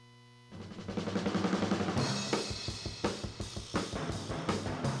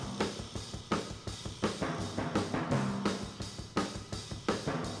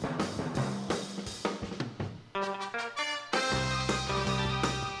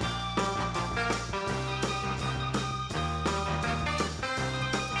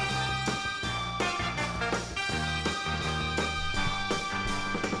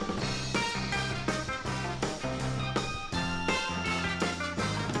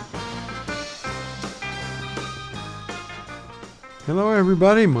Hello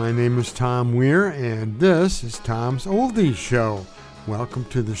everybody, my name is Tom Weir and this is Tom's Oldies Show. Welcome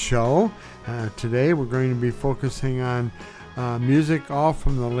to the show. Today we're going to be focusing on music all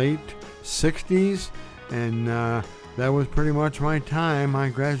from the late 60s, and that was pretty much my time. I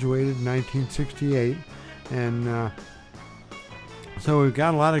graduated in 1968, and so we've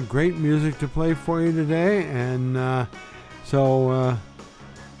got a lot of great music to play for you today, and so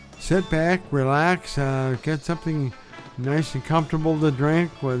sit back, relax, get something nice and comfortable to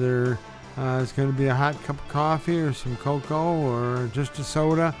drink, whether it's going to be a hot cup of coffee or some cocoa or just a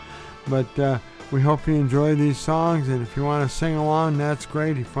soda. But we hope you enjoy these songs, and if you want to sing along, that's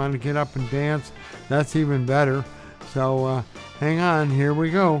great. If you want to get up and dance, that's even better. So hang on, here we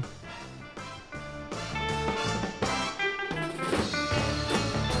go.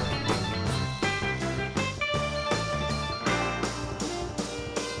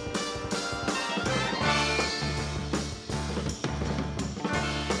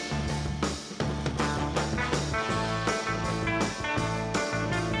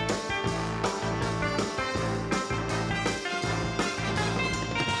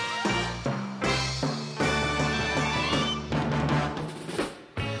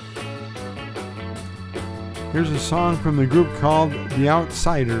 Here's a song from the group called The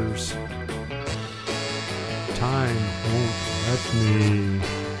Outsiders. Time won't let me.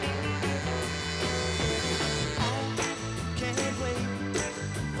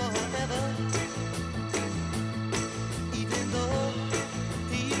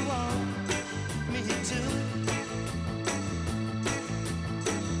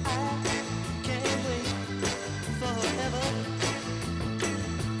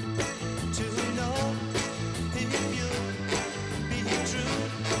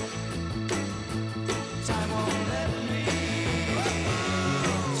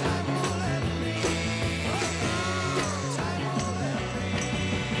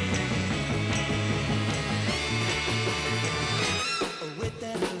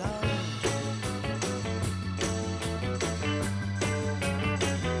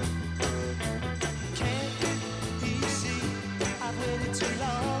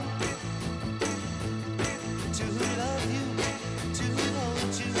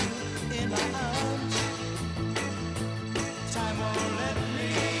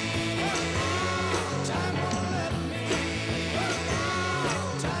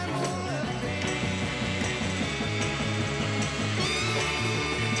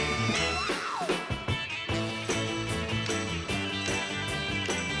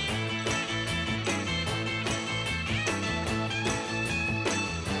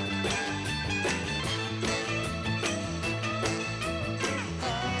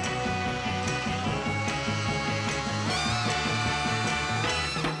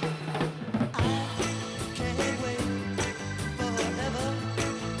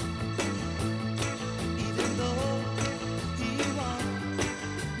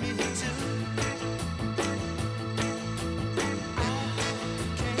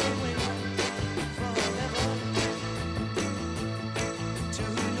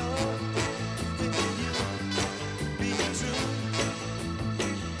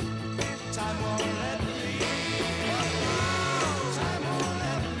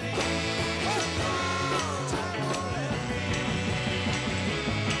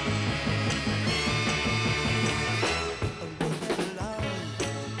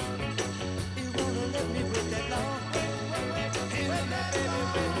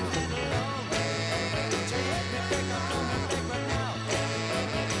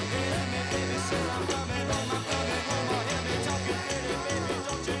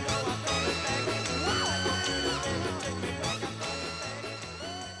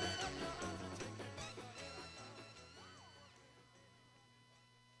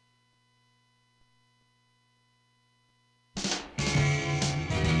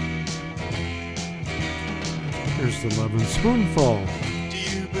 Here's the Lovin' Spoonful. Do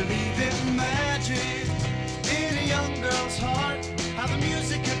you believe in magic in a young girl's heart? How the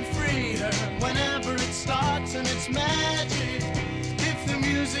music can free her whenever it starts, and it's magic. If the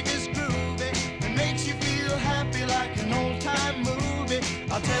music is groovy and makes you feel happy like an old-time movie,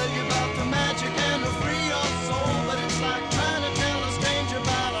 I'll tell you about the magic and it'll free your soul. But it's like trying to tell a stranger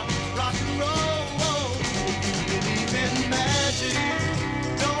about a rock and roll. If you believe in magic,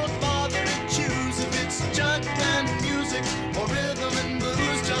 don't bother to choose if it's jug band music or rhythm and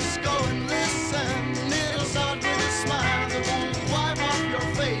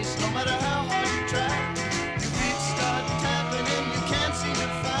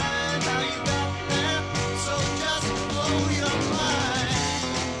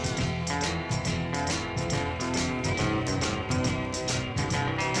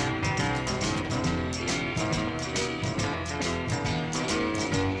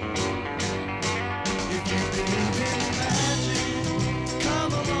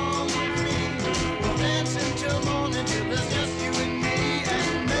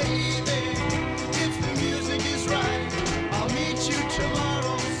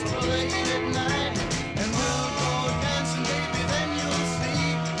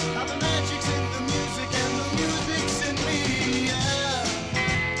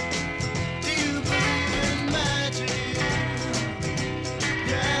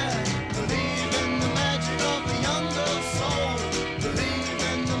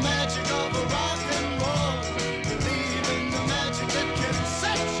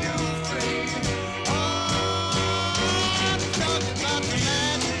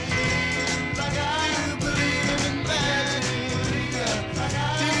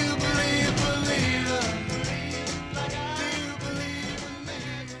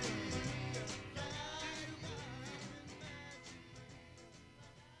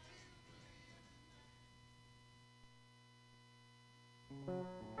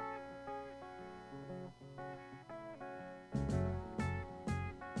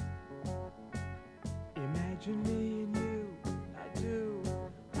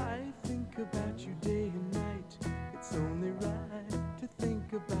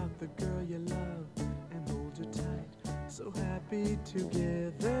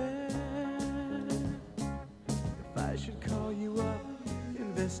together. If I should call you up,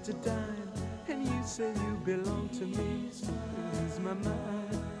 invest a dime, and you say you belong to me, lose my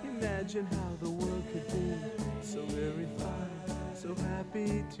mind. Imagine how the world could be so very fine, so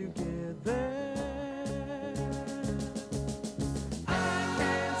happy together.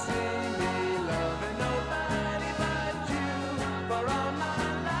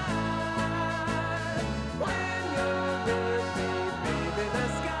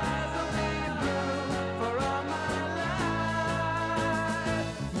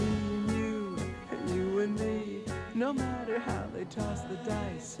 No matter how they toss the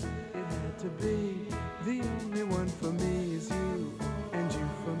dice, it had to be. The only one for me is you, and you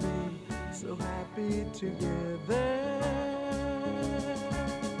for me, so happy together.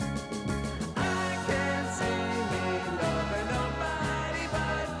 I can't see me loving nobody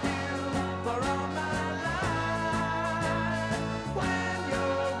but you for all my life. When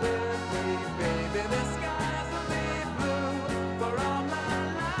you're with me, baby, the skies will be blue for all my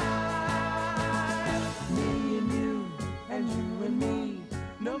life. Me and you, and you and me,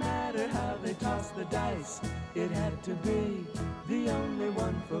 no matter how they toss the dice, it had to be. The only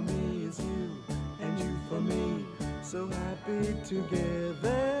one for me is you, and you for me, so happy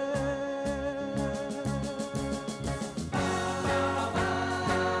together.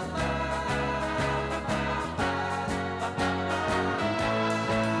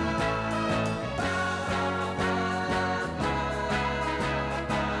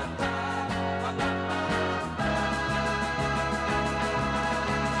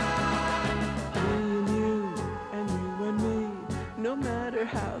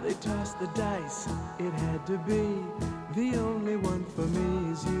 How they toss the dice, it had to be. The only one for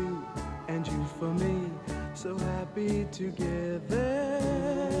me is you, and you for me, so happy together,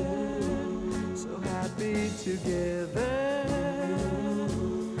 so happy together.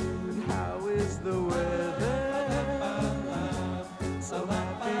 And how is the weather? So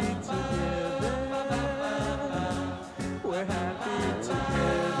happy together, we're happy together.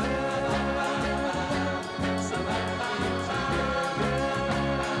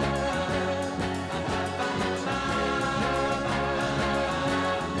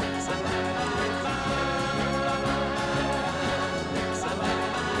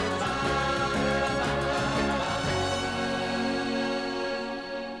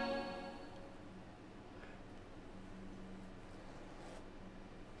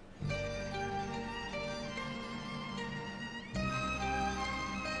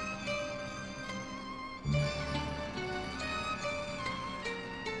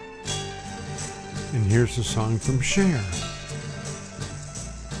 And here's a song from Cher.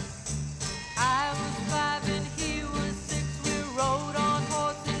 I was 5 and he was 6. We rode on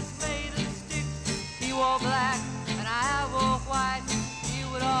horses made of sticks. He wore black and I wore white. He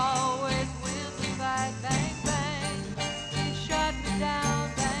would always win the fight. Bang, bang. He shot me down.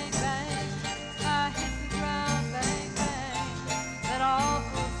 Bang, bang. I hit the ground. Bang, bang. That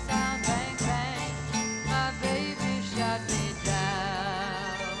awful sound. Bang, bang. My baby shot me down.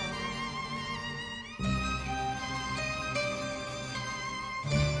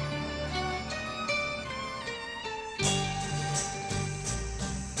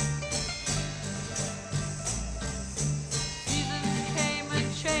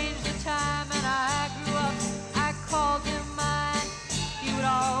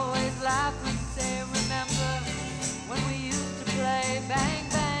 Bang,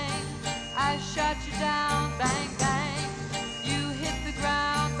 bang, I shot you down, bang, bang, you hit the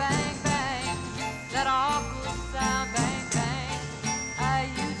ground, bang, bang, that awful sound, bang, bang, I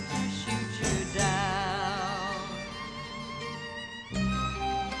used to shoot you down.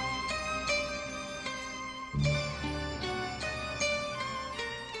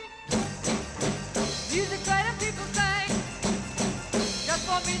 Music played and people sang, just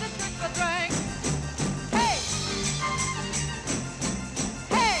for me to drink a drink.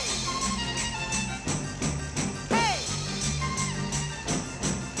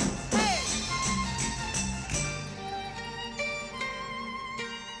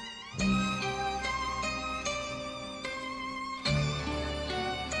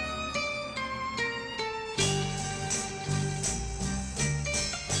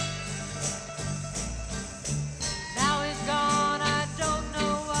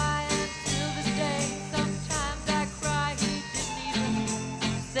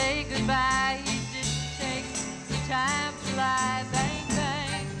 Goodbye, he didn't take the time to lie. Bang,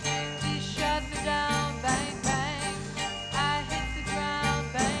 bang, he shut me down. Bang, bang, I hit the ground.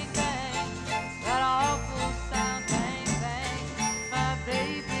 Bang, bang, that awful sound. Bang, bang, my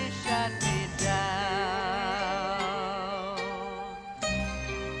baby shut me down.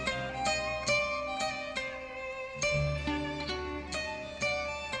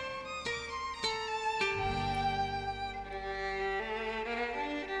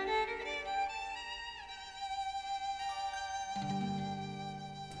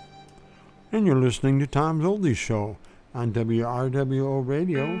 and you're listening to Tom's Oldies Show on WRWO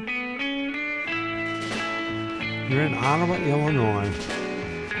Radio. You're in Ottawa, Illinois.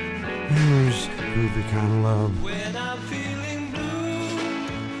 Here's Groovy Kind of Love. When I'm feeling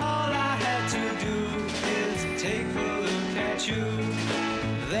blue, all I had to do is take a look at you.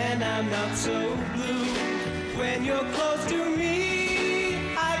 Then I'm not so blue. When you're close to me,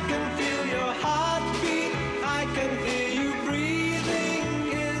 I can feel your heartbeat. I can hear you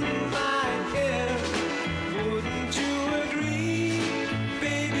breathing in my ear. Wouldn't you agree?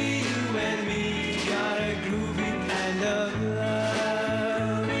 Baby, you and me got a groovy kind of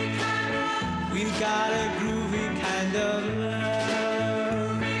love. We got a groovy kind of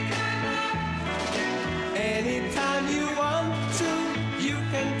love. Anytime you want to, you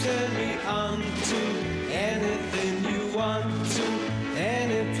can turn me on to anything you want to,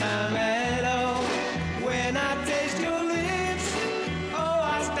 anytime at all. When I taste your lips, oh,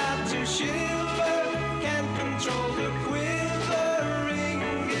 I start to shiver. Can't control the quivering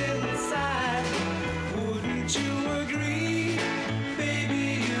inside. Wouldn't you agree? Baby,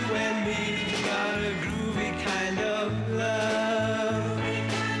 you and me got a groovy kind of love.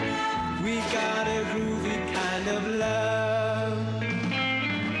 We got a groovy kind of love.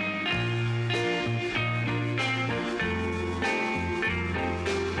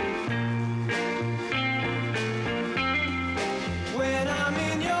 When I'm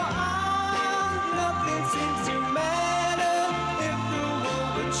in your arms, nothing seems to matter. If the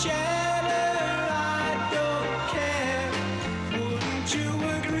world would shatter, I don't care. Wouldn't you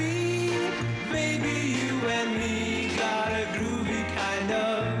agree? Baby, you and me got a groovy kind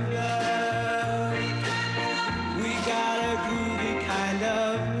of love. We got a groovy kind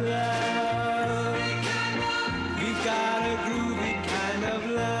of love. We got a groovy kind of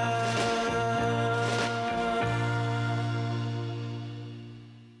love.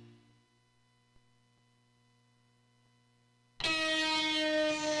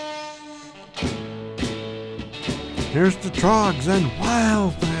 Here's the Trogs and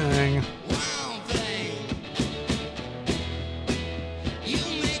Wild Thing. Wild thing, you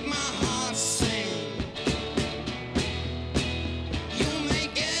make my heart sing. You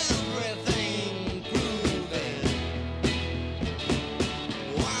make everything groovy.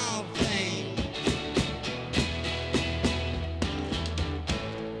 Wild thing,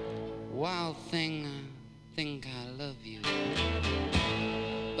 wild thing, I think I love you,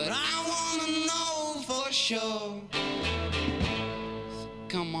 but I wanna know for sure.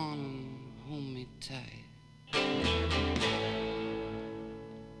 Come on and hold me tight.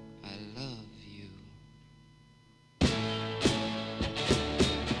 I love you.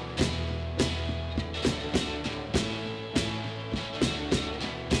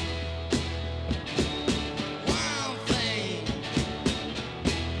 Wild thing,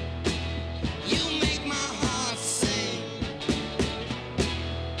 you make my heart sing.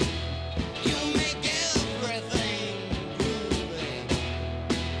 You make everything groovy.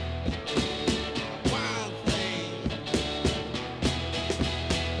 Wild thing.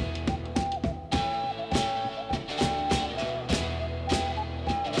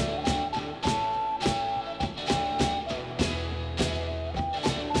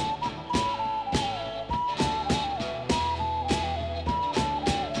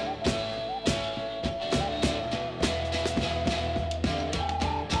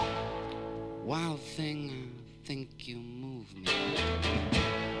 Wild thing, I think you move me,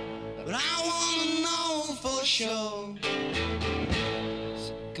 but I wanna know for sure.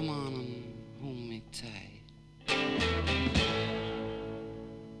 So come on and hold me tight.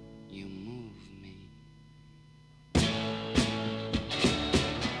 You move me.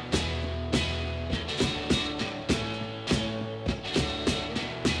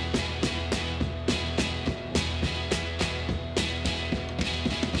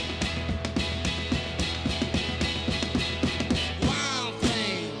 Wild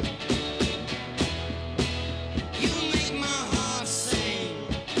thing, you make my heart sing.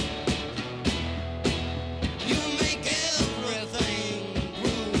 You make everything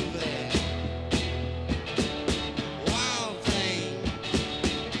groovy. Wild thing,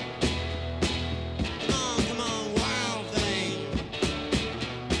 come on, wild thing.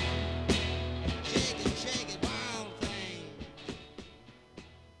 Shake it, wild thing.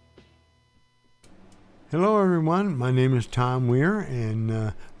 Hello, everyone. My name is Tom Weir,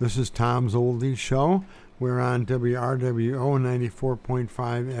 and this is Tom's Oldies Show. We're on WRWO 94.5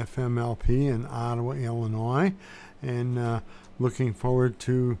 FM LP in Ottawa, Illinois, and looking forward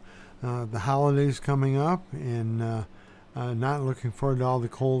to the holidays coming up, and not looking forward to all the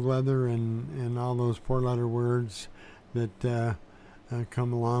cold weather and all those four-letter words that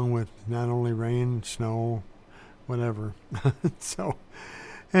come along with not only rain, snow, whatever. So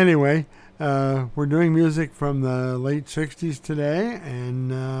anyway, we're doing music from the late 60s today,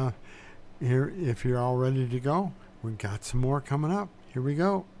 and here, if you're all ready to go, we've got some more coming up. Here we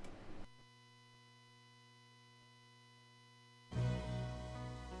go.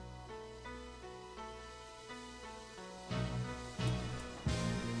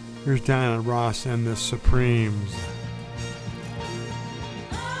 Here's Diana Ross and the Supremes.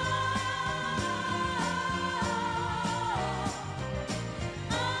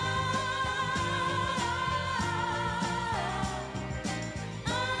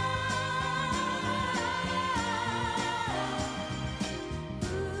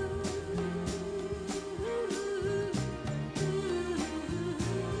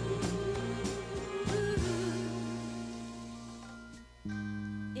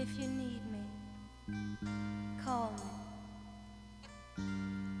 If you need me, call me.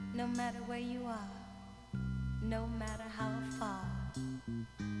 No matter where you are, no matter how far,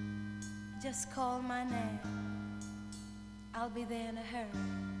 just call my name. I'll be there in a hurry.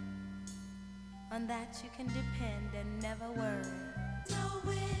 On that you can depend and never worry. No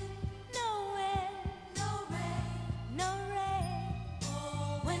wind, no wind, no rain, no rain.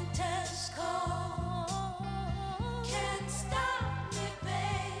 Oh, winter's cold can't stop me,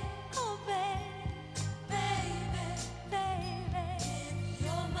 babe. Oh, babe, baby, baby, if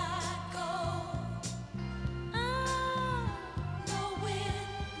you're my goal. Oh, no wind,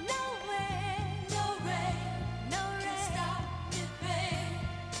 no wind, no rain, no rain can stop me, babe,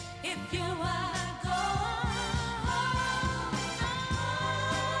 if you're my goal.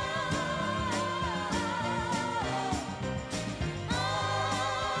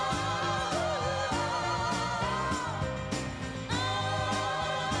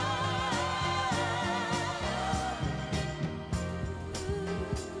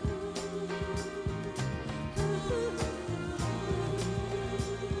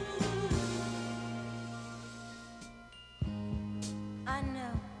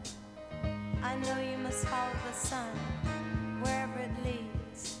 I know you must follow the sun wherever it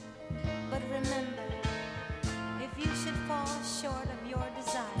leads. But remember, if you should fall short of your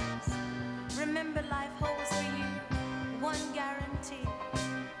desires, remember life holds for you one guarantee: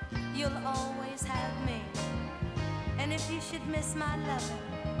 you'll always have me. And if you should miss my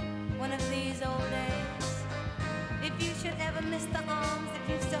loving one of these old days, if you should ever miss the arms that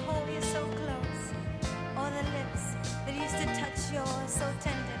used to hold you so close, or the lips that used to touch yours so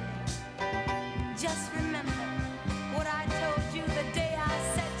tenderly, just remember what I told you the day I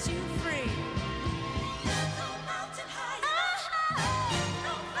set you free. There's no mountain high enough,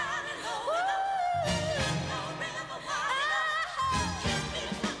 no valley low enough, no river wide enough, keep me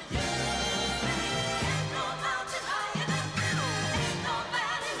from you. There's no mountain high enough, ain't no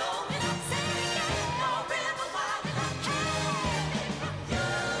valley low enough, say it again, no river wide enough, keep me from you.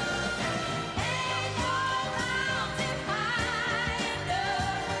 Ain't no mountain high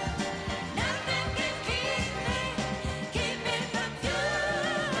enough, nothing can keep me from you.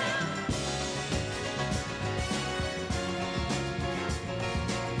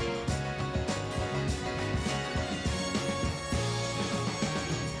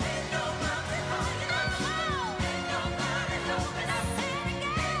 Ain't no mountain high enough, ain't no valley low enough, say it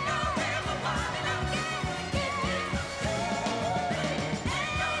again, ain't no river wide enough, keep me from you.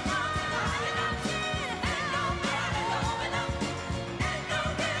 Ain't no mountain high enough, ain't no valley low enough, ain't no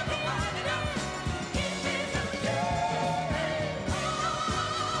river wide enough, keep me from you.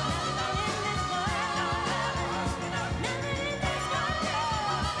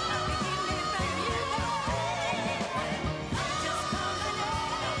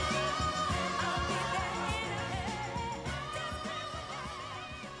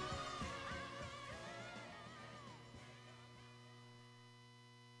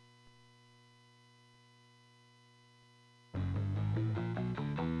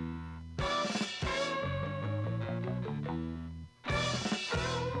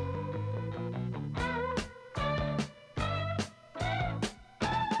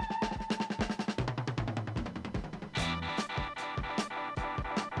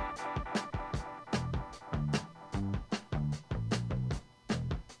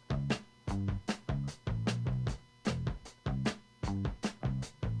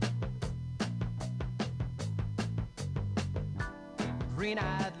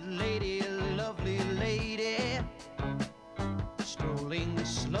 Green-eyed lady, lovely lady, strolling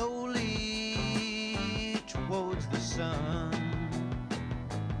slowly towards the sun.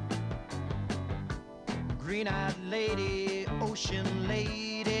 Green-eyed lady, ocean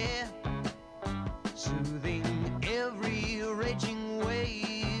lady, soothing every raging wave.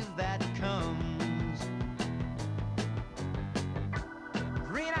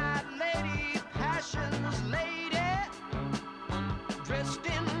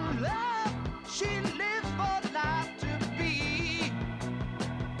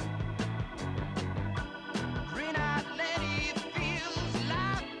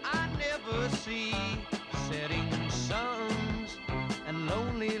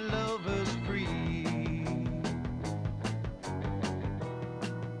 lonely lovers free.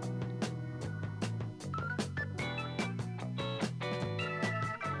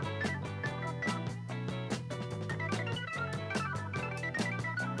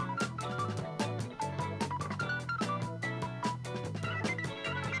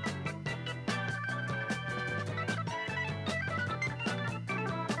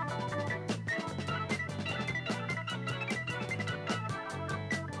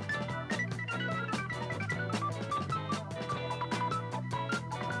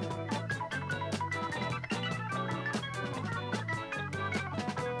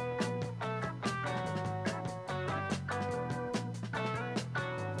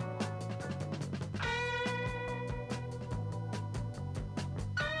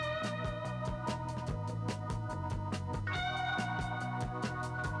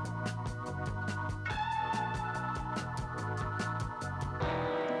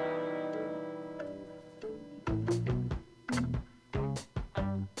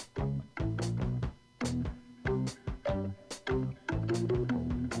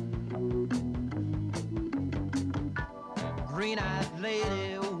 Green-eyed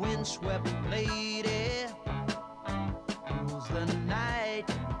lady, windswept lady, rules the night,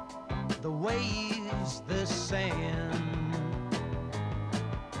 the waves, the sand.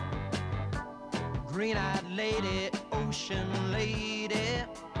 Green-eyed lady, ocean lady,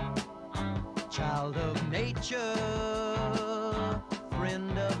 child of nature,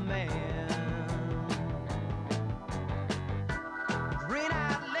 friend of man.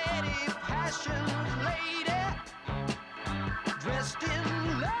 Green-eyed lady, passion's lady, dressed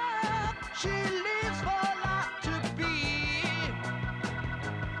in love, she lives for life to be.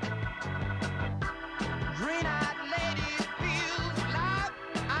 Green-eyed lady feels life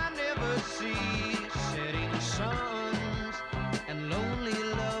I never see, setting suns and lonely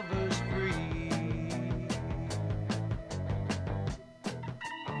lovers free.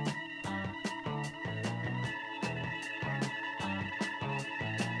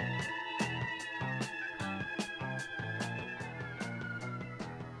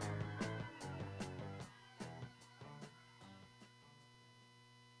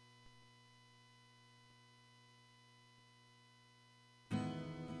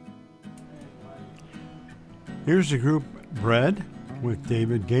 Here's the group Bread with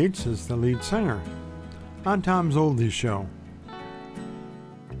David Gates as the lead singer on Tom's Oldies Show.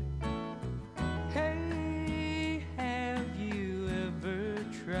 Hey, have you ever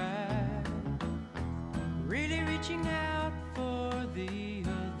tried really reaching out for the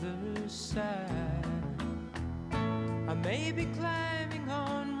other side? I may be climbing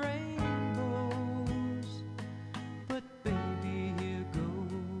on rainbows, but baby, here goes.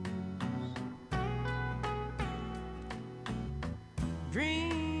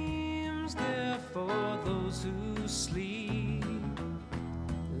 Dreams, they're for those who sleep.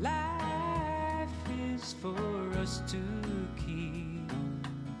 Life is for us to keep.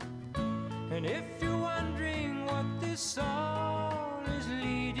 And if you're wondering what this all is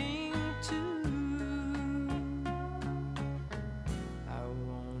leading to, I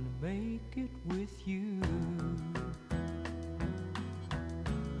want to make it with you.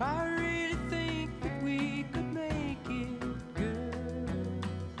 I really think that we could make it, girl.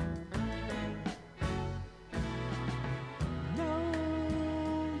 No,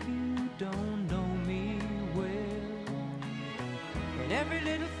 you don't know me well, and every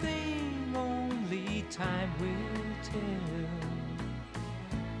little thing only time will tell.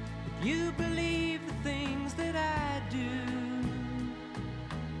 If you believe the things that I do,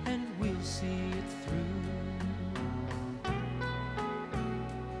 and we'll see it through.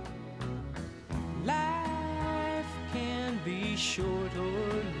 Life can be short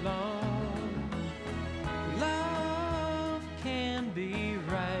or long. Love can be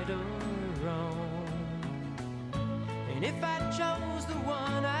right or wrong. And if I chose the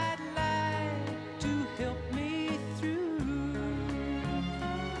one I'd like to help me through,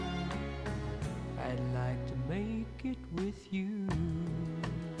 I'd like to make it with you.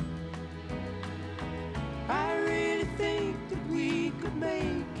 I really think that we could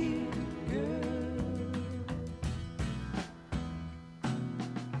make it, girl.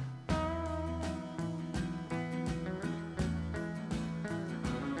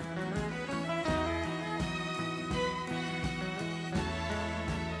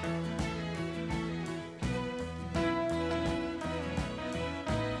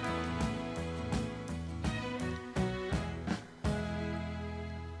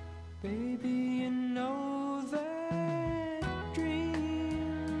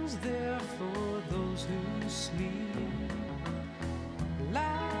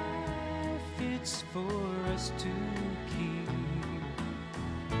 secrets for us to keep.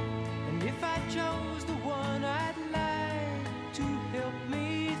 And if I chose the one I'd like to help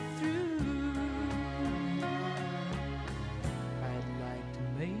me through, I'd like to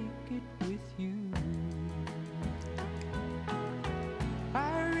make it with you.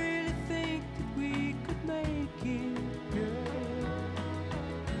 I really think that we could make it, girl.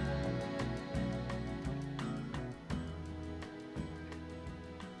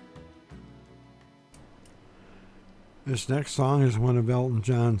 This next song is one of Elton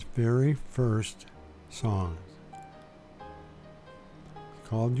John's very first songs. It's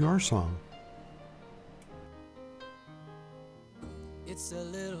called Your Song. It's a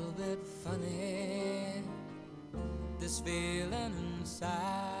little bit funny, this feeling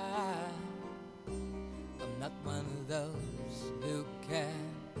inside. I'm not one of those who can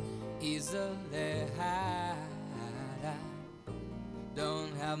easily hide. I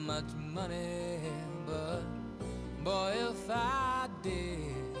don't have much money, but boy, if I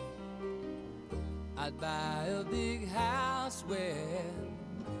did, I'd buy a big house where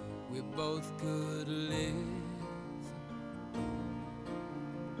we both could live.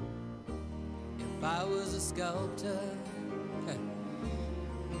 If I was a sculptor,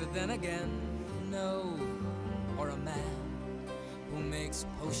 but then again, no, or a man who makes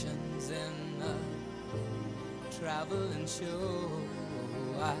potions in a traveling show.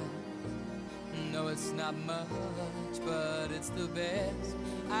 I know it's not much, but it's the best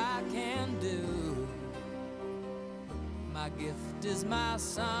I can do. My gift is my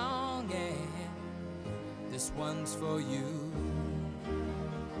song, and this one's for you.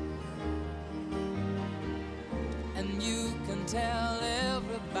 And you can tell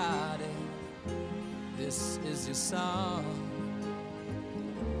everybody this is your song.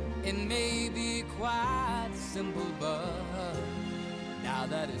 It may be quite simple, but now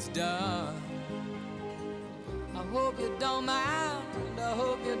that it's done, I hope you don't mind, I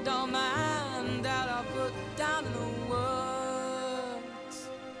hope you don't mind that I put down in the words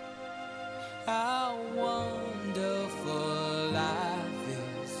how wonderful life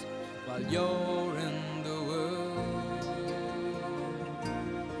is while you're in the world.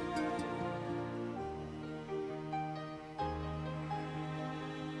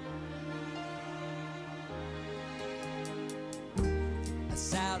 I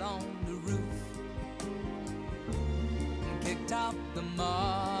sat on the roof and kicked out the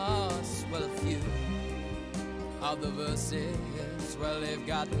moss. Well, a few of the verses, well, they've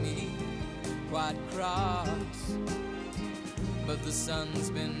got me quite cross, but the sun's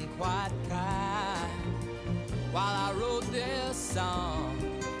been quite kind while I wrote this song.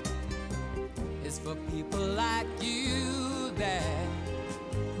 It's for people like you that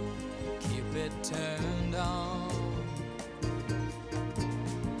keep it turned on.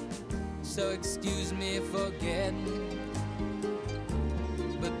 So excuse me for getting,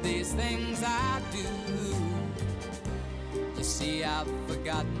 but these things I do, you see, I've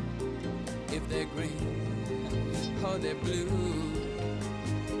forgotten if they're green or they're blue.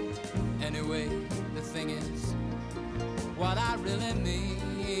 Anyway, the thing is, what I really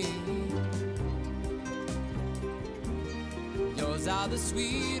mean, yours are the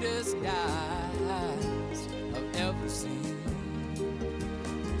sweetest eyes I've ever seen.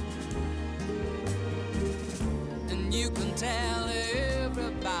 And you can tell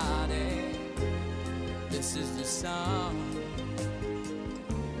everybody this is the song.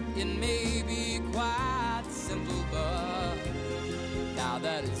 It may be quite simple, but now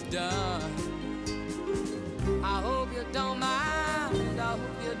that it's done, I hope you don't mind, I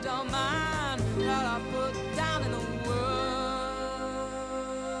hope you don't mind that I put down in the words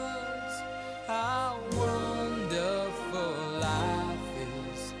how wonderful life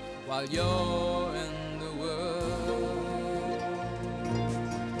is while you're in the world.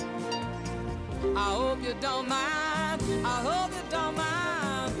 I hope you don't mind, I hope you don't mind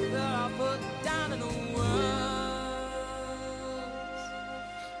that I put down in the words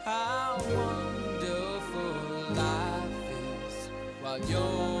how wonderful life is while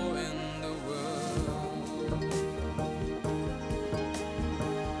you're in the world.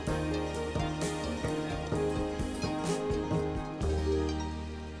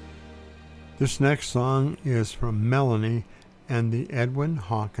 This next song is from Melanie and the Edwin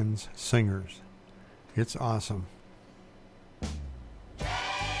Hawkins Singers. It's awesome.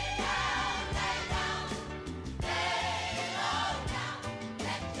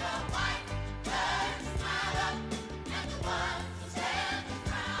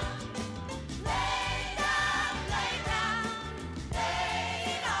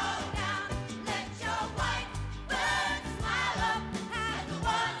 Let your white bird smile up at the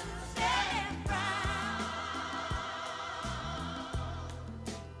one who's standing in front.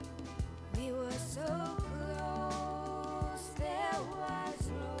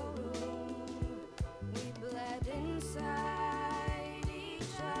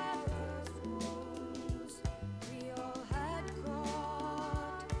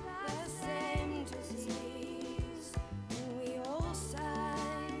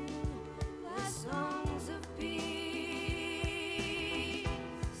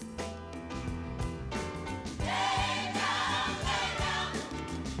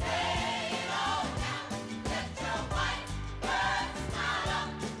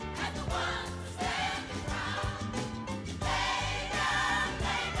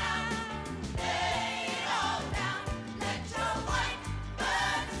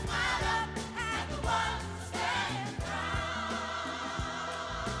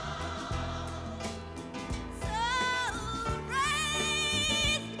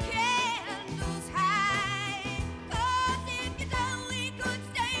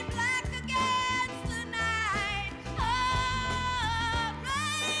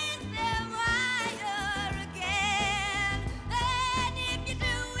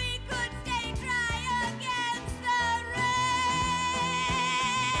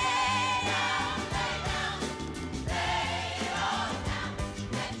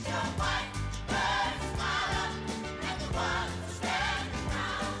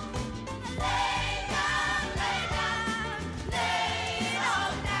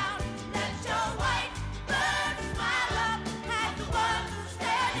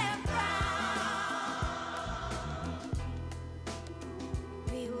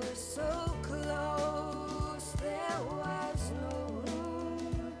 were so close, there was no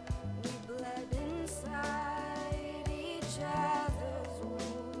room. We bled inside each other's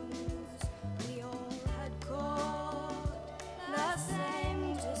wounds. We all had caught the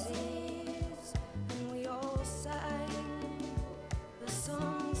same disease, and we all sang the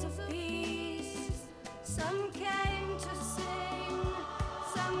songs of peace. Some came to sing,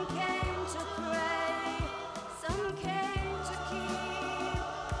 some came to pray, some came to keep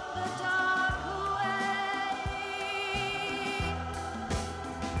the dark away.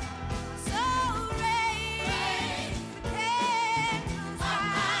 So raise the candles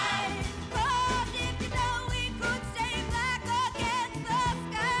high, 'cause if you know we could stay black against the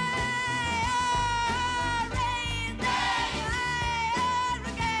sky. Raise them higher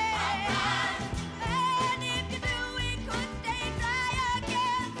again. And if you knew we could stay dry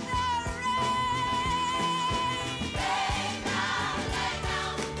against the rain. Lay down, lay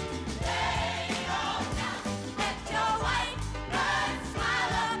down, lay it all down. Let your white blood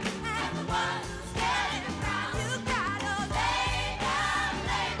smile up at the ones who stand around. You gotta lay down,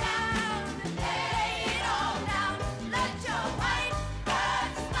 lay down, lay it all down. Let your white blood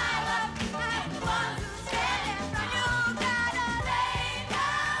smile up at the ones who stand around. You gotta lay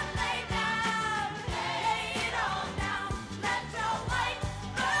down, lay down, lay it all down. Let your white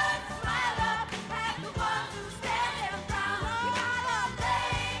blood smile up at the ones who stand around. You gotta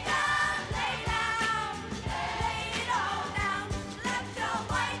lay down, lay down, lay it all down. Let your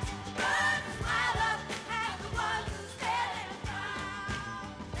white blood smile up at the ones who stand around.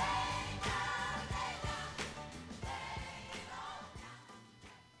 Lay down, lay down, lay it all down.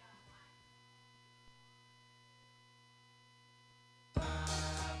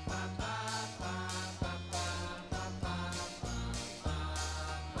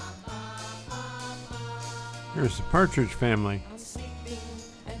 Here's the Partridge Family. I'm sleeping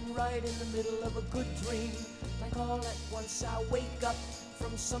and right in the middle of a good dream. Like all at once I wake up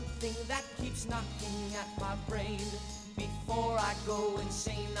from something that keeps knocking at my brain. Before I go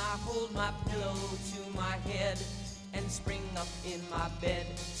insane, I hold my pillow to my head and spring up in my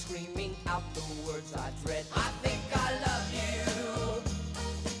bed, screaming out the words I dread. I think I love you.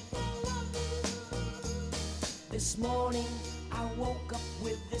 This morning I woke up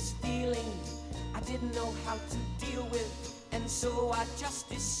with this feeling I didn't know how to deal with, and so I just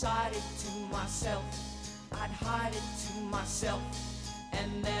decided to myself I'd hide it to myself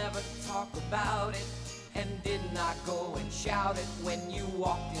and never talk about it. And did not go and shout it when you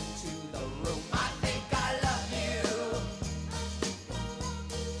walked into the room. I think I love you.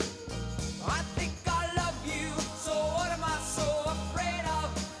 I think I love you. So what am I so afraid of?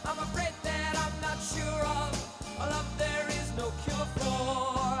 I'm afraid that I'm not sure of a love there is no cure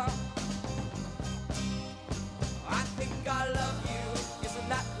for. I think I love you. Isn't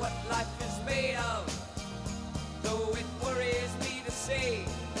that what life is made of? Though it worries me to say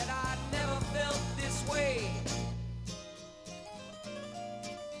that I never felt this way.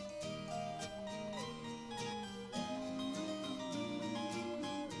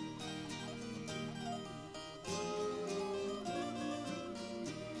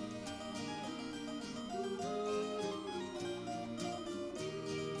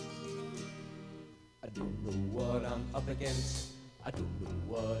 I don't know what I'm up against. I don't know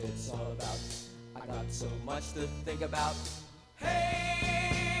what it's all about. I got so much to think about.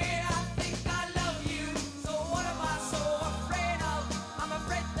 Hey, I think I love you. So what am I so afraid of? I'm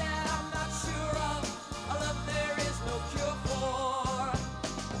afraid that I'm not sure of a love there is no cure for.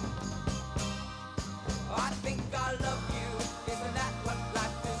 I think I love you. Isn't that what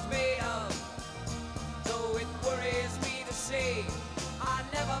life is made of? Though it worries me to say I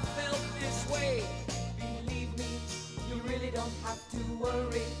never felt this way. Believe me, you really don't have to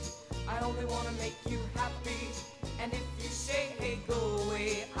worry. I only want to make you happy. And if you say, hey, go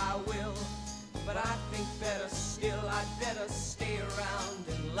away, I will. But I think better still, I'd better stay around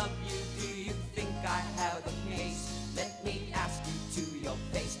and love you. Do you think I have the case? Let me ask you to your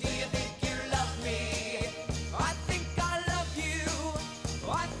face. Do you think you love me? I think I love you.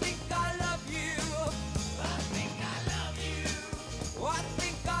 I think I love you. I think I love you. I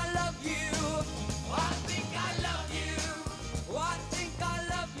think I love you. I think I love you. I think I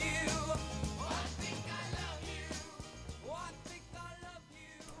love you. I think I love you. I think I love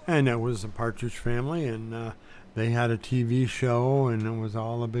you. And that was the Partridge Family, and they had a TV show, and it was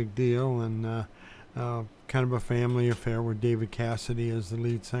all a big deal, and kind of a family affair with David Cassidy as the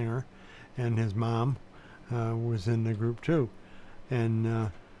lead singer, and his mom was in the group too.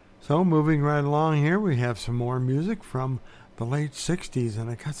 And so moving right along here, we have some more music from the late 60s, and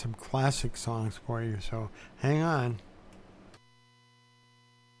I got some classic songs for you, so hang on.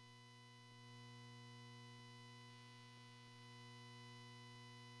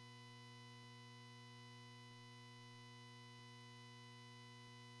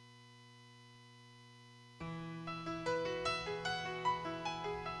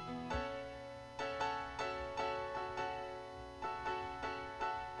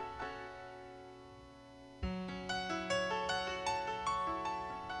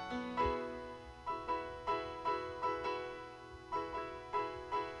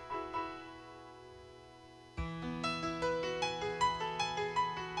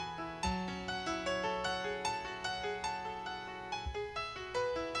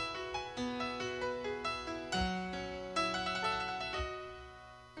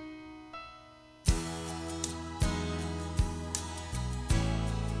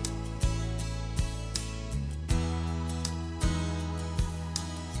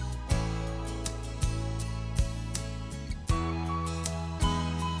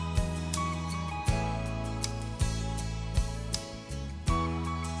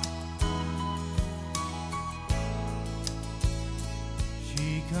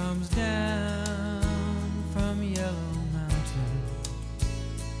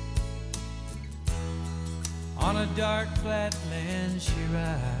 On a dark flatland she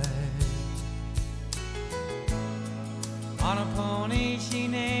rides, on a pony she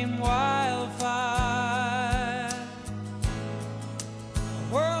named Wildfire, a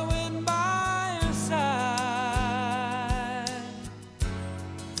whirlwind by her side,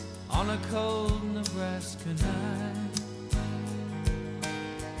 on a cold Nebraska night.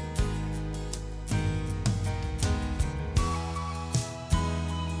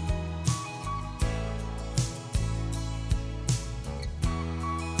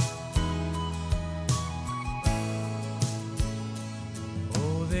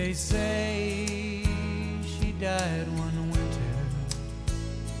 They say she died one winter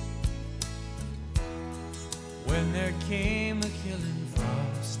when there came a killing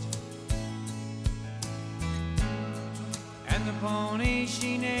frost, and the pony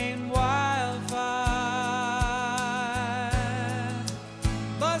she named Wildfire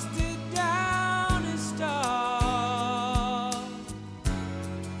busted down his stall.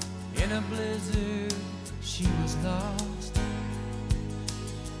 In a blizzard she was lost.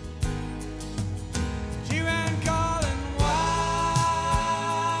 She ran calling wildfire,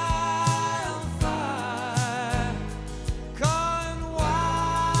 calling wildfire,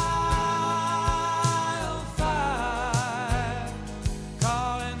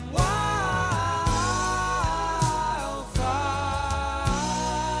 calling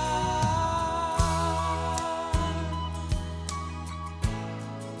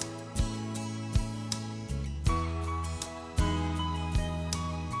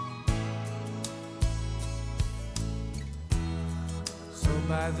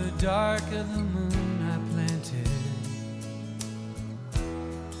by the dark of the moon I planted,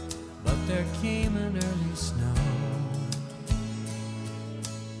 but there came an early snow.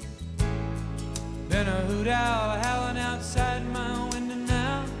 Then a hoot owl howling outside my window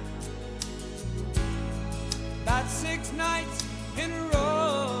now, about 6 nights in a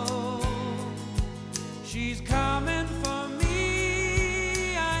row. She's coming for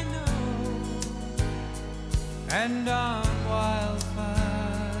me, I know, and on Wildfire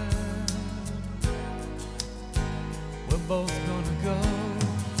we're both gonna go.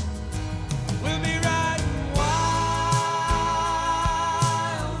 We'll be riding wildfire,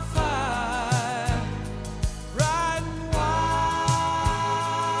 riding wildfire,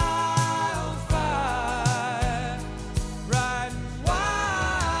 riding wildfire.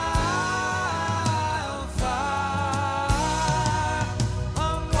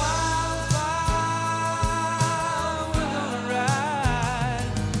 On wildfire we're gonna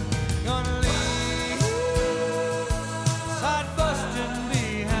ride, gonna leave side busting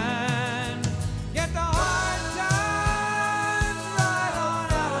behind, get the hard times right on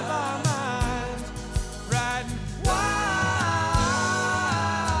out of our minds, riding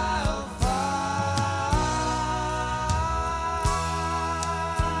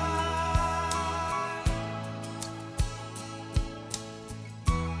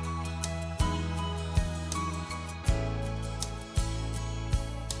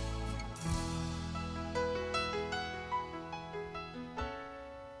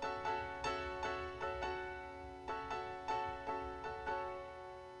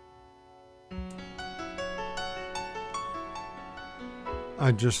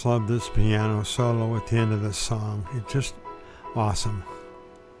I just love this piano solo at the end of this song. It's just awesome.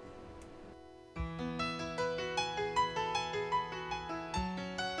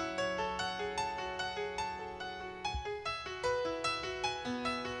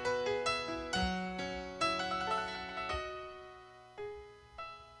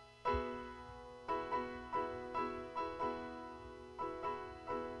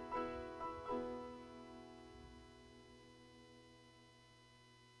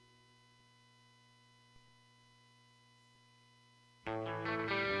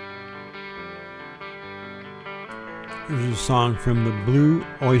 Here's a song from the Blue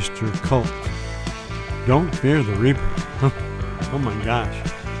Oyster Cult. Don't Fear the Reaper. Oh my gosh.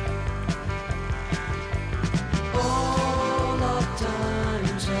 All our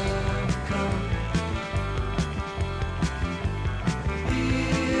times have come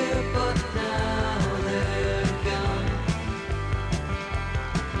here, but now they're gone.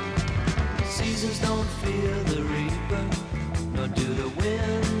 Seasons don't fear the reaper, nor do the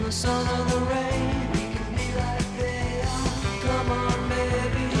wind, the sun, or the rain. We can be like they are. Come on,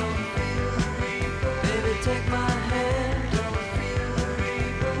 baby, don't fear the reaper. Baby, take my hand, don't fear the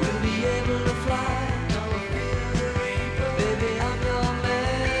reaper. We'll be able to fly, don't fear the reaper. Baby, I'm your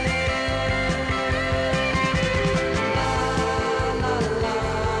man. La la la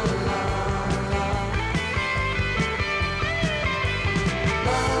la la.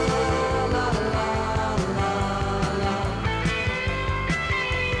 La la la la la.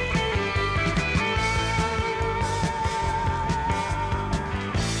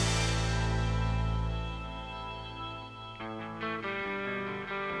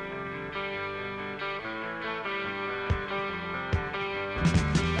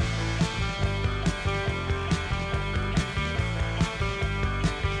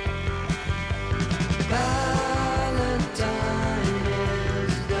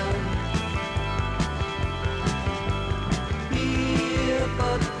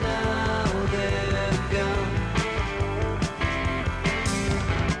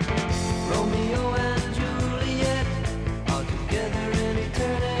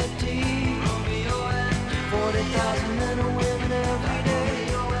 40,000 men and women every day.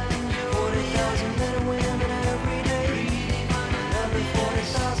 40,000 men and women every day. Another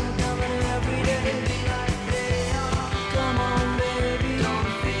 40,000 coming every day. Come on, baby. Don't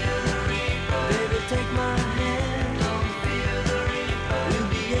fear the reaper. Baby, take my hand. Don't fear the reaper. We'll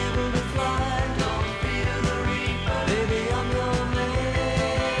be able to fly. Don't fear the reaper. Baby, I'm your man.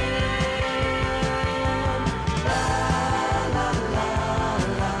 La la la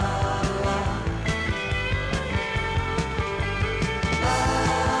la la. La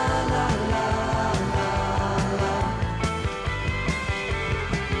la la la la.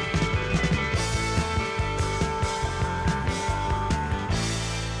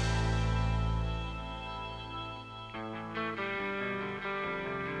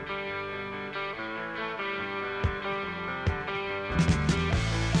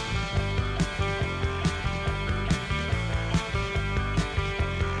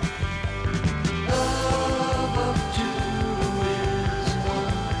 Love of two is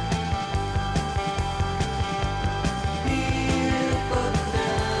one. Here but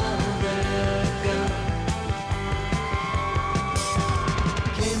now they're gone.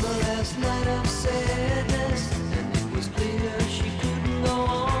 Came the last night of sadness, and it was clear she couldn't go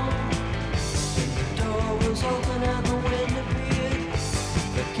on. The door was open and the wind appeared.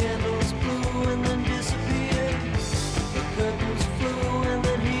 The candles blew and then disappeared. The curtains flew and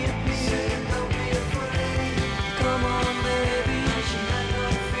then he appeared. Don't be afraid. Come on, baby. She had no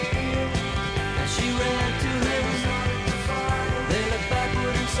fear. And she ran to him. They looked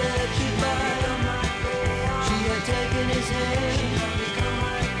backward and said goodbye. She had taken his hand.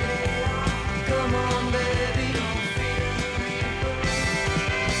 Come on, baby.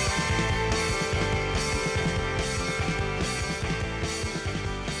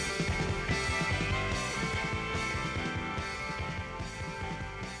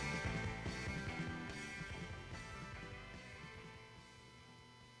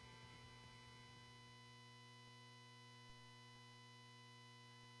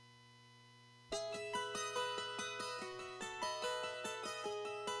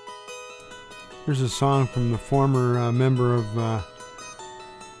 Here's a song from the former member of.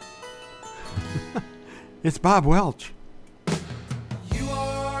 It's Bob Welch. You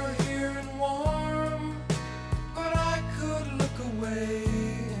are here and warm, but I could look away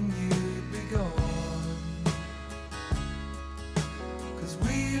and you'd be gone. 'Cause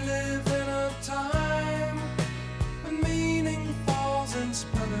we live in a time when meaning falls in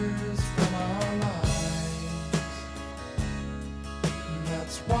splinters from our lives. And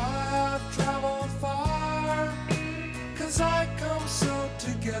that's why I've traveled far, 'cause I come so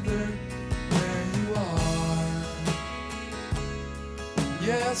together where you are.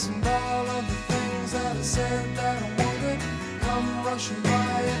 Yes, and all of the things that I said that I wanted come rushing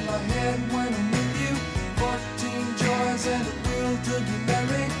by in my head when I'm with you. 14 joys and a will to be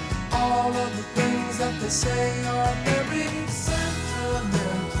merry. All of the things that they say are very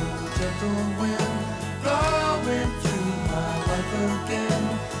sentimental, gentle wind blowing through my life again.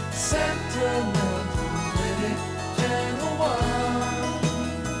 Sentimental, pretty, gentle one.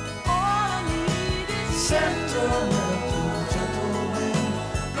 All I need is Sentimental, gentle wind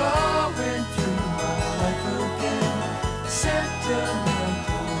blowing through my life again.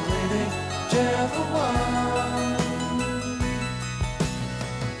 Sentimental, lady, gentle one.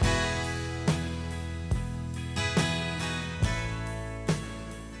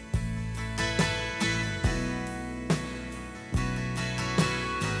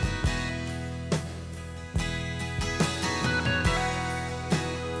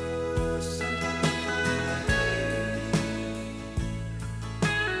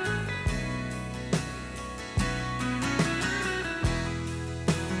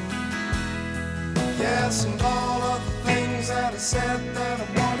 Yes, and all of the things that I said that I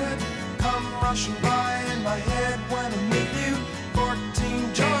wanted come rushing by in my head when I'm with you.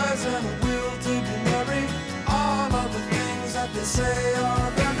 14 joys and a will to be merry. All of the things that they say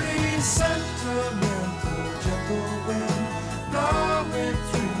are very sentimental, gentle wind blowing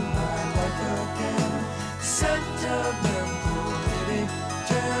through my life again. Sentimental, pretty,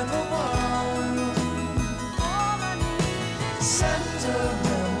 gentle one. all I need is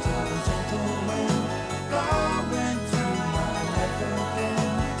Sentimental, gentle wind blowing through my life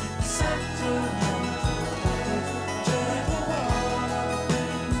again. Sentimental, gentle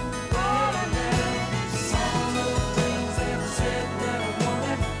one. All I need is all the things that I said that I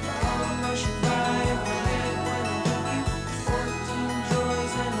wanted.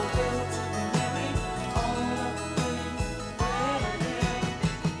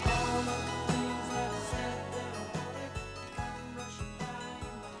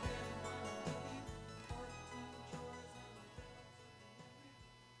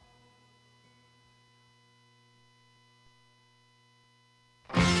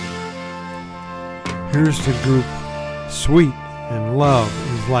 Here's the group Sweet and Love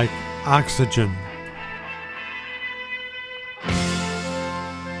is Like Oxygen.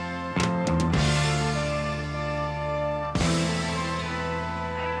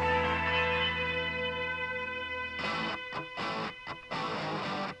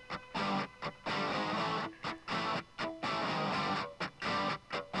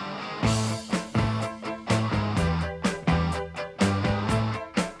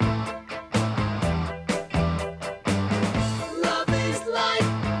 Love is like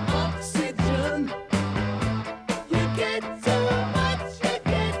oxygen. You get too much, you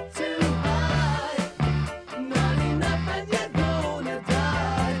get too high. Not enough and you're gonna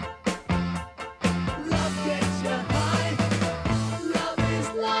die. Love gets you high. Love is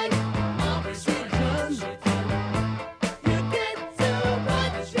like oxygen. You get too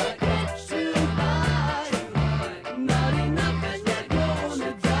much, you get too high. Not enough and you're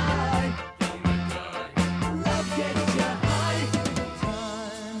gonna die. Love gets you high.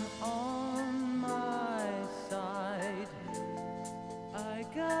 Time on my side. I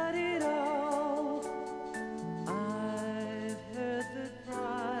got it all. I've heard that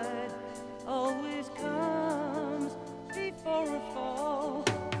pride always comes before a fall.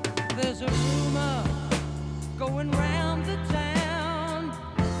 There's a rumor going round the town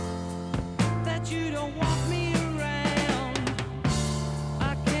that you don't want me around.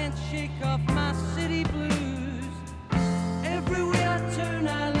 I can't shake off my city blues. Everywhere I turn,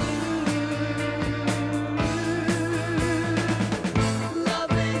 I lose.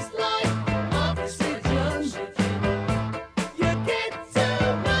 Love is like oxygen. You get too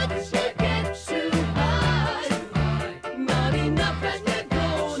much, you get too high. Not enough and you're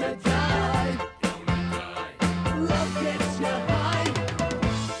gonna die. Love gets you high.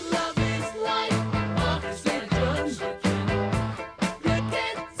 Love is like oxygen. You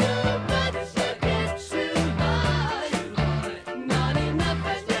get too much, you get too high. Not enough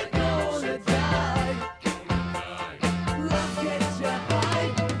and you're gonna die. Love gets you high.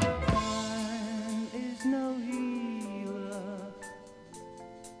 Time is no healer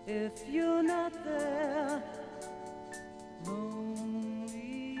if you're not there.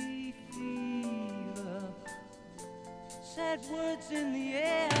 Lonely fever, sad words in the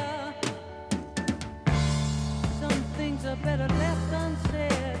air. Some things are better left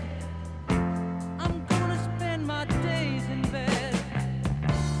unsaid. I'm gonna spend my days in bed.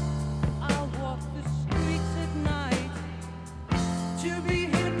 I'll walk the streets at night to be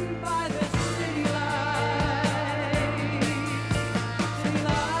hidden by the city lights. City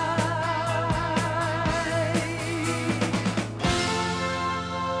lights.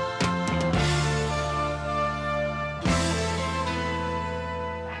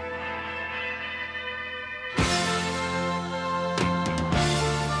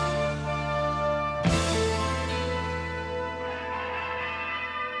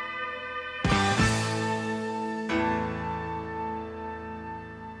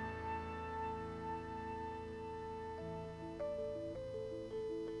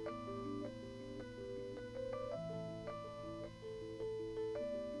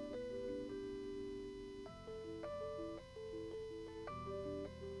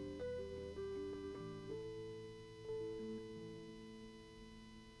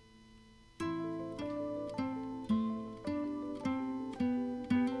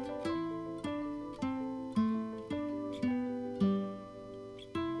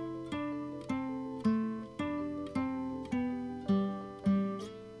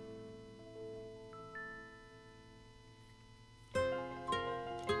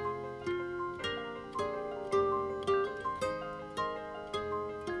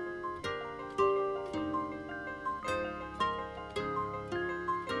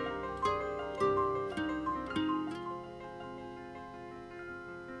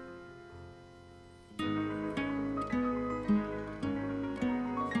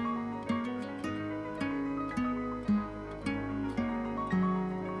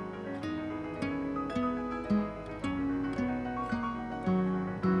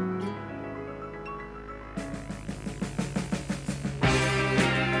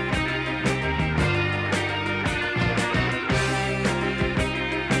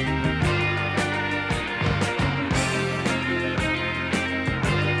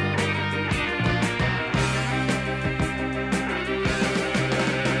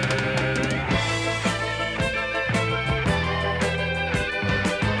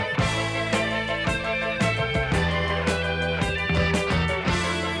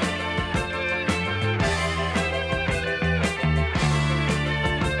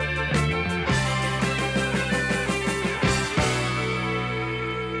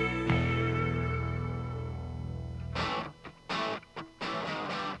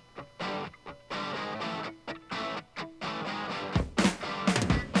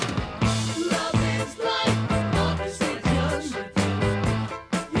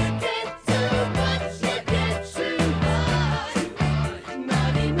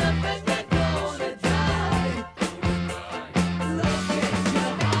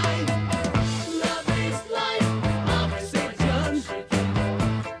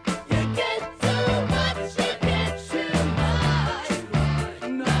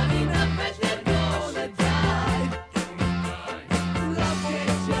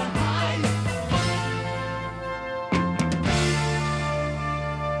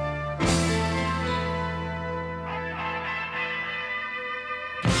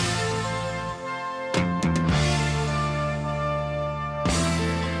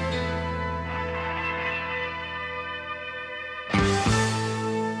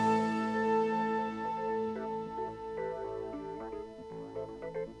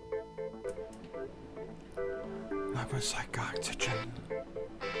 Love is like oxygen.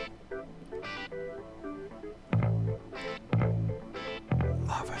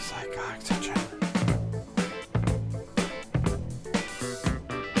 Love is like oxygen.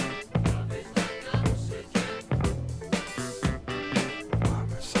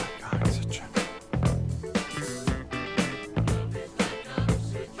 Love is like oxygen.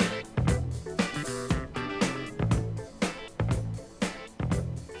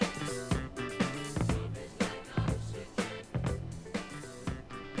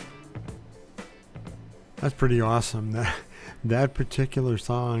 That's pretty awesome. That particular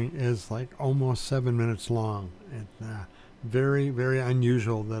song is like almost 7 minutes long. It's very, very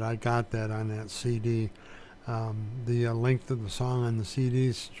unusual that I got that on that CD. The length of the song on the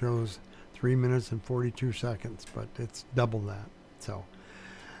CDs shows 3 minutes and 42 seconds, but it's double that. So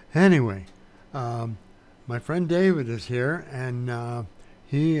anyway, my friend David is here, and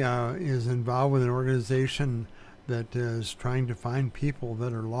he is involved with an organization that is trying to find people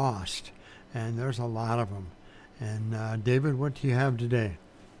that are lost. And there's a lot of them. And David, what do you have today?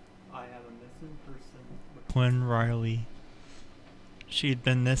 I have a missing person. Quinn Riley. She had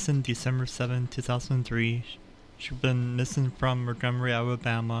been missing December 7, 2003. She'd been missing from Montgomery,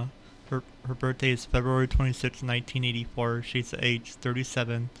 Alabama. Her birthday is February 26, 1984. She's age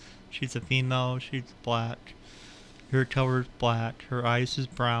 37. She's a female. She's black. Her color is black. Her eyes is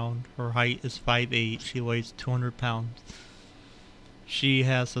brown. Her height is 5'8". She weighs 200 pounds. She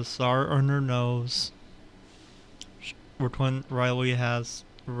has a scar on her nose. Twin Riley has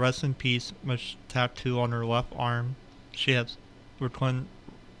rest in peace much tattoo on her left arm. She has twin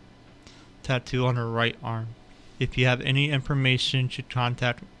tattoo on her right arm. If you have any information, you should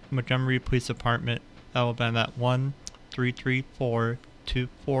contact Montgomery Police Department, Alabama at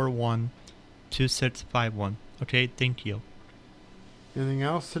 1-334-241-2651. Okay, thank you. Anything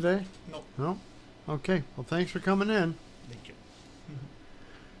else today? Nope. No? Okay, well, thanks for coming in. Thank you.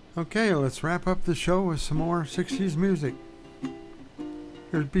 Okay, let's wrap up the show with some more 60s music.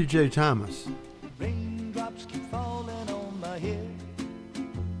 Here's B.J. Thomas. Raindrops keep falling on my head,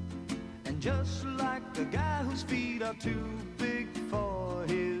 and just like a guy whose feet are too big for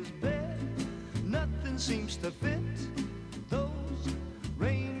his bed, nothing seems to fit. Those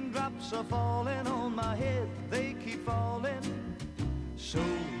raindrops are falling on my head, they keep falling. So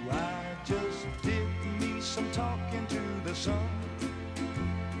I just did me some talking to the sun,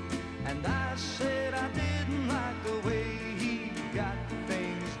 and I said I didn't like the way he got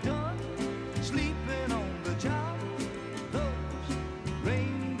things done, sleeping on the job. Those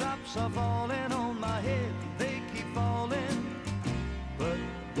raindrops are falling on my head, they keep falling. But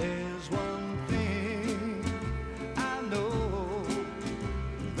there's one thing I know,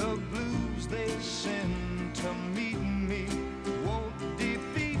 the blues they send to meet me won't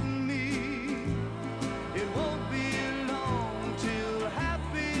defeat me. It won't be long till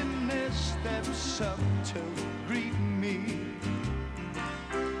happiness steps up to greet me.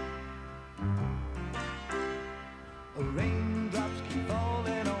 Raindrops keep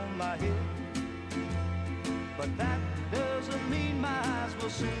falling on my head, but that doesn't mean my eyes will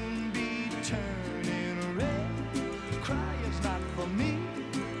soon be turning red. Crying's not for me,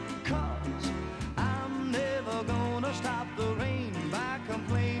 'cause I'm never gonna stop the rain by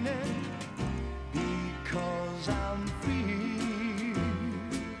complaining, because I'm free.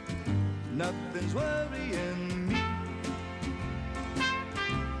 Nothing's worrying me.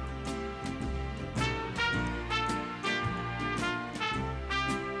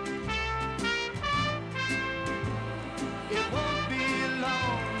 It won't be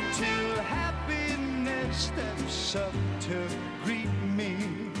long till happiness steps up to greet me.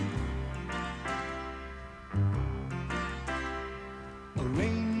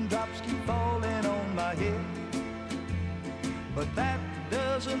 Raindrops keep falling on my head, but that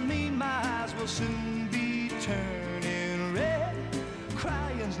doesn't mean my eyes will soon be turning red.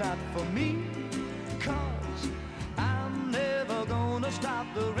 Crying's not for me, 'cause I'm never gonna stop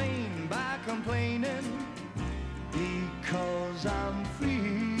the rain by complaining, because I'm free.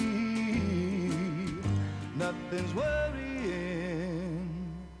 Nothing's worrying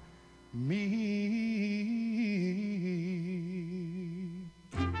me.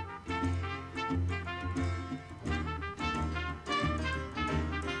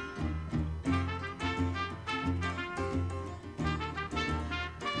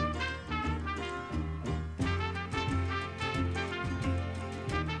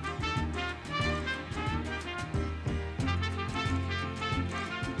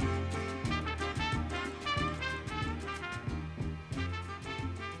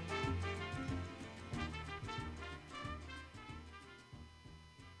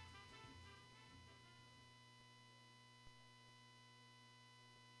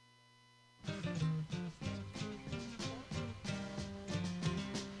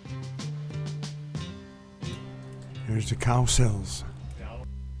 Here's the Cowsills.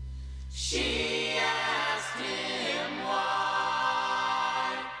 She asked him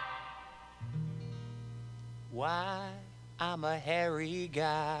why. Why I'm a hairy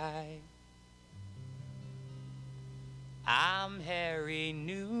guy. I'm hairy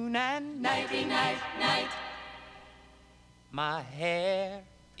noon and nighty night night. My hair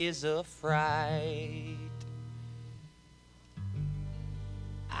is a fright.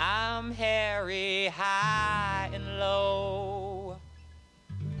 I'm hairy high and low.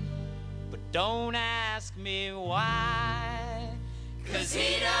 But don't ask me why, 'cause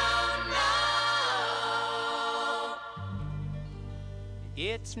he don't know.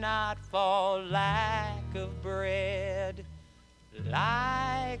 It's not for lack of bread,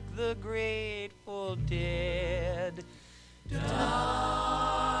 like the Grateful Dead. Darling,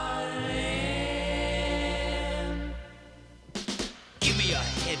 give me a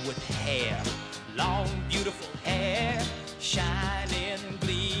head with hair, long, beautiful hair, shining,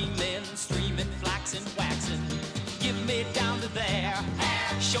 gleaming, streaming, flaxen, waxing. Give me down to there,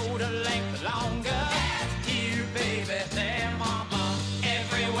 shoulder length longer. Here, baby, there, mama,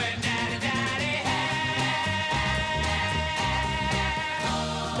 everywhere, daddy, daddy, hair.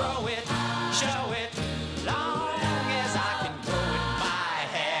 Grow it, show it, long as I can grow it, my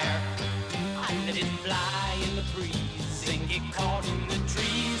hair. I let it fly in the breeze and get caught in the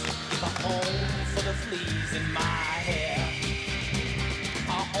trees. Give a home for the fleas in my hair.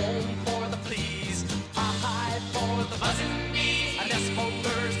 A home for the fleas, a hive for the buzzing bees, a nest for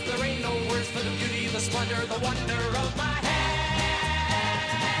birds. There ain't no words for the beauty, the splendor, the wonder of my hair.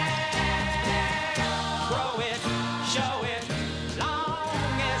 Grow it, show it,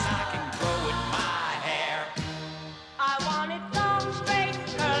 long as I can grow it, my hair. I want it long, straight,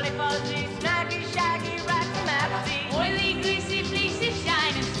 curly, fuzzy, snaggy, shaggy, ratty, maxy, oily, greasy, fleecy,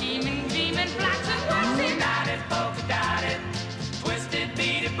 shining, steaming, gleaming, flax and waxy. Knotted, polka dotted, twisted,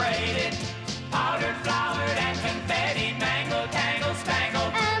 beaded, braided, powdered, flowered, and confetti, mangled, tangled,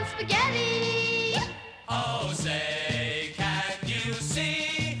 spangled, And spaghetti. Oh, say, can you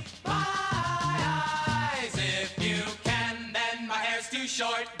see my eyes? If you can, then my hair's too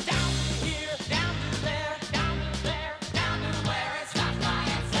short. Down here, down to there, down to there, down to where it stops by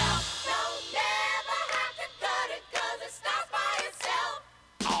itself. No, never have to cut it 'cause it stops by itself.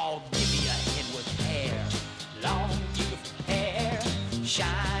 Oh, give me a head with hair, long, beautiful hair,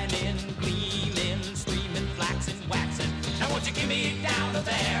 shining, gleaming, streaming, flaxen, waxing. Now won't you give me down to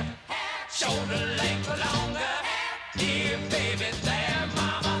there, shoulder length or longer? Here, baby, there,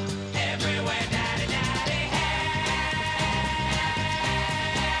 mama, everywhere, daddy, daddy, hair.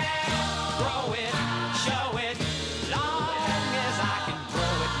 Grow it, show it, long as I can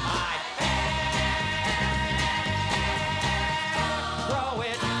grow it, my hair. Grow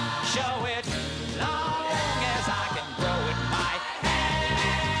it, show it, long as I can grow it, my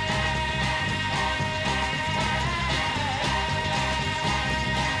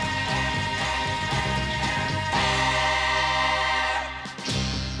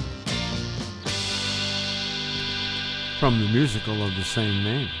From the musical of the same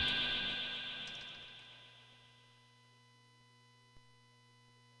name.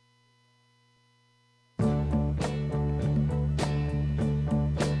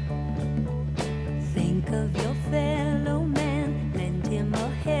 Think of your fellow man, lend him a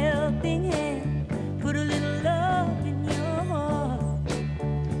helping hand, put a little love in your heart.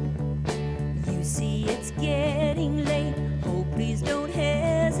 You see it's getting late, oh please don't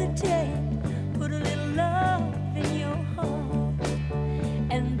hesitate, put a little love in your heart,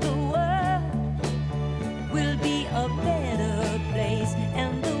 and the world will be a better place,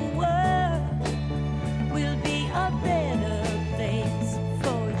 and the world will be a better place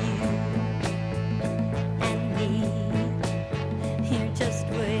for you and me. Here, just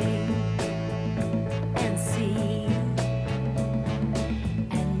wait and see.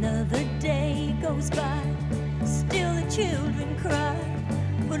 Another day goes by, still the children cry.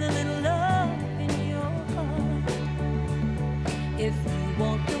 Put a little love in your heart. If you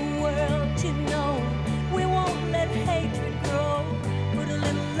want the world to know, we won't let hatred grow. Put a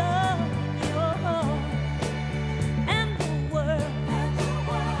little love in your heart, and the world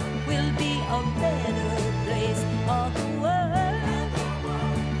will be a better place. All the world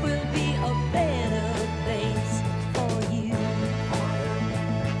will be a better place for you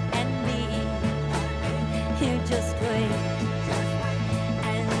and me. Here, just wait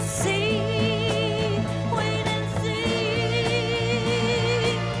and see. Wait and see.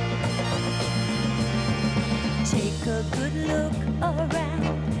 Take a good look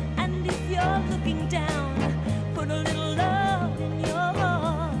around, and if you're looking down, put a little love in your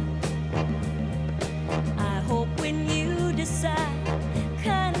heart. I hope when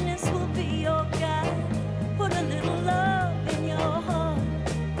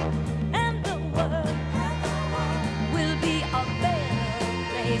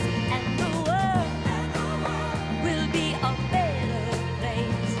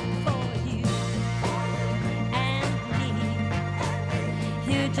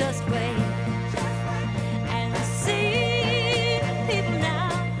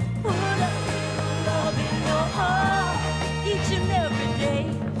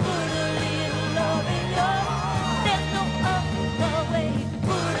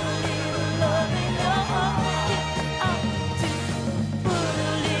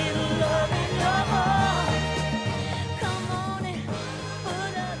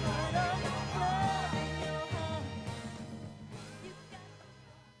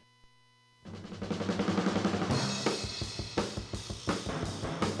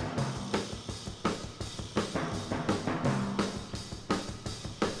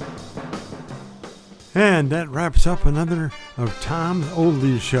And that wraps up another of Tom's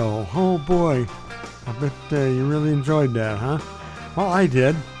Oldies Show. Oh boy, I bet you really enjoyed that, huh? Well, I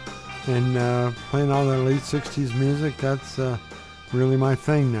did. And playing all the late 60s music, that's really my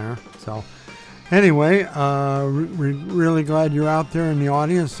thing there. So anyway, we're really glad you're out there in the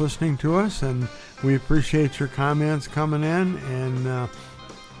audience listening to us, and we appreciate your comments coming in. And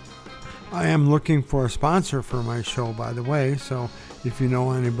I am looking for a sponsor for my show, by the way, so if you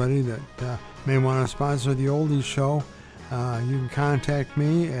know anybody that may want to sponsor the Oldies Show, you can contact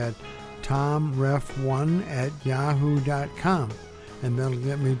me at tomref1@yahoo.com, and that'll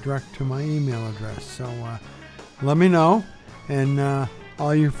get me direct to my email address. So let me know, and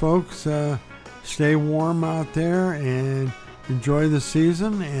all you folks, stay warm out there and enjoy the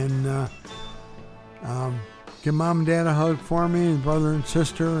season, and give mom and dad a hug for me, and brother and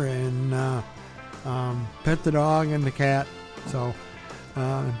sister, and pet the dog and the cat. So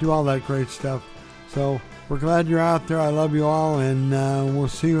do all that great stuff. So we're glad you're out there. I love you all, and we'll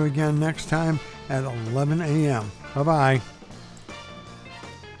see you again next time at 11 a.m. Bye-bye.